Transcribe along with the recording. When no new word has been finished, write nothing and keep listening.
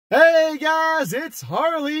Hey guys, it's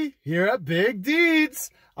Harley here at Big Deeds.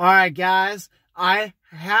 All right guys, I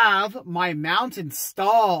have my mount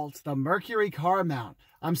installed, the Merkury car mount.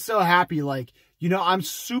 I'm so happy. Like, you know, I'm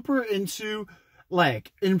super into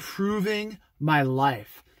like improving my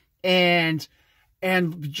life. And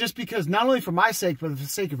just because not only for my sake, but for the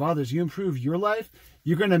sake of others, you improve your life,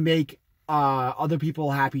 you're going to make other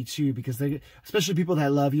people happy too, because they, especially people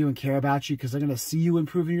that love you and care about you, because they're going to see you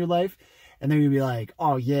improving your life. And they're going to be like,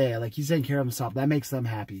 oh yeah, like he's taking care of himself. That makes them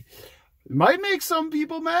happy. It might make some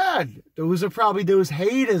people mad. Those are probably those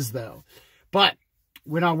haters though. But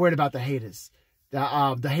we're not worried about the haters.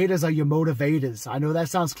 The haters are your motivators. I know that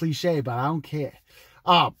sounds cliche, but I don't care.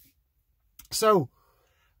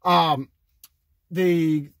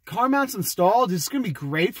 The car mount's installed. It's going to be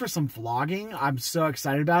great for some vlogging. I'm so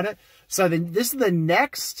excited about it. So this is the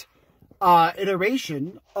next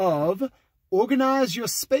iteration of Organize Your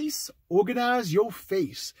Space, Organize Your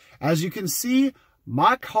Face. As you can see,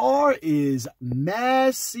 my car is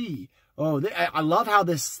messy. Oh, I love how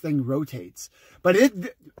this thing rotates. But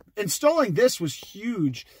installing this was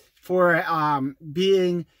huge for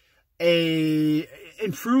being a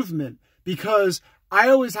improvement, because I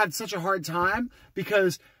always had such a hard time,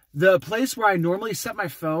 because the place where I normally set my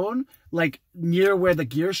phone, like near where the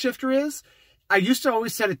gear shifter is, I used to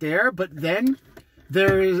always set it there, but then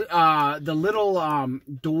there is the little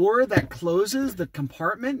door that closes the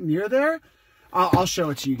compartment near there. I'll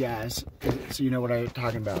show it to you guys so you know what I'm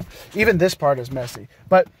talking about. Even this part is messy.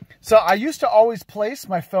 But so I used to always place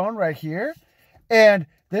my phone right here, and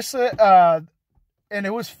this and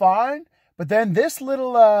it was fine. But then this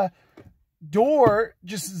little door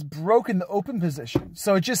just is broken, the open position,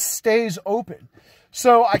 so it just stays open.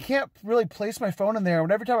 So I can't really place my phone in there.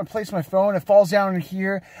 And every time I place my phone, it falls down in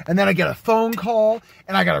here, and then I get a phone call,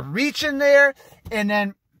 and I gotta reach in there, and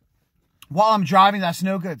then while I'm driving, that's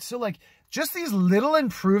no good. So like, just these little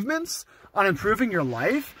improvements on improving your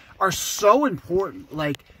life are so important.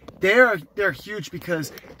 Like, they're huge,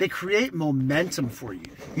 because they create momentum for you.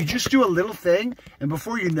 You just do a little thing, and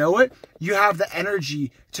before you know it, you have the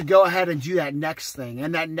energy to go ahead and do that next thing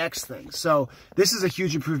and that next thing. So this is a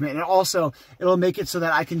huge improvement. And also, it'll make it so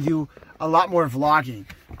that I can do a lot more vlogging.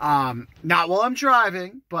 Not while I'm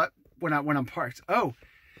driving, but when I'm parked. Oh,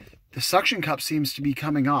 the suction cup seems to be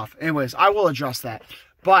coming off. Anyways, I will adjust that.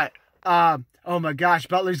 But oh my gosh,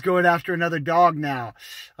 Butler's going after another dog now.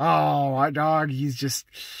 Oh, my dog, he's just,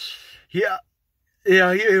 he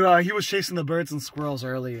was chasing the birds and squirrels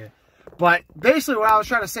earlier. But basically what I was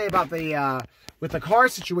trying to say about the, with the car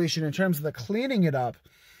situation in terms of the cleaning it up.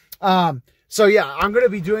 So yeah, I'm going to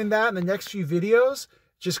be doing that in the next few videos,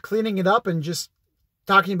 just cleaning it up and just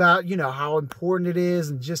talking about, you know, how important it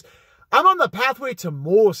is, and just, I'm on the pathway to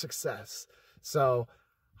more success. So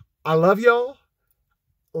I love y'all.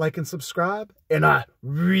 Like and subscribe, and I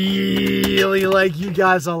really like you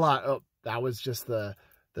guys a lot. Oh, that was just the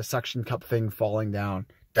suction cup thing falling down.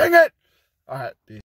 Dang it! All right, peace.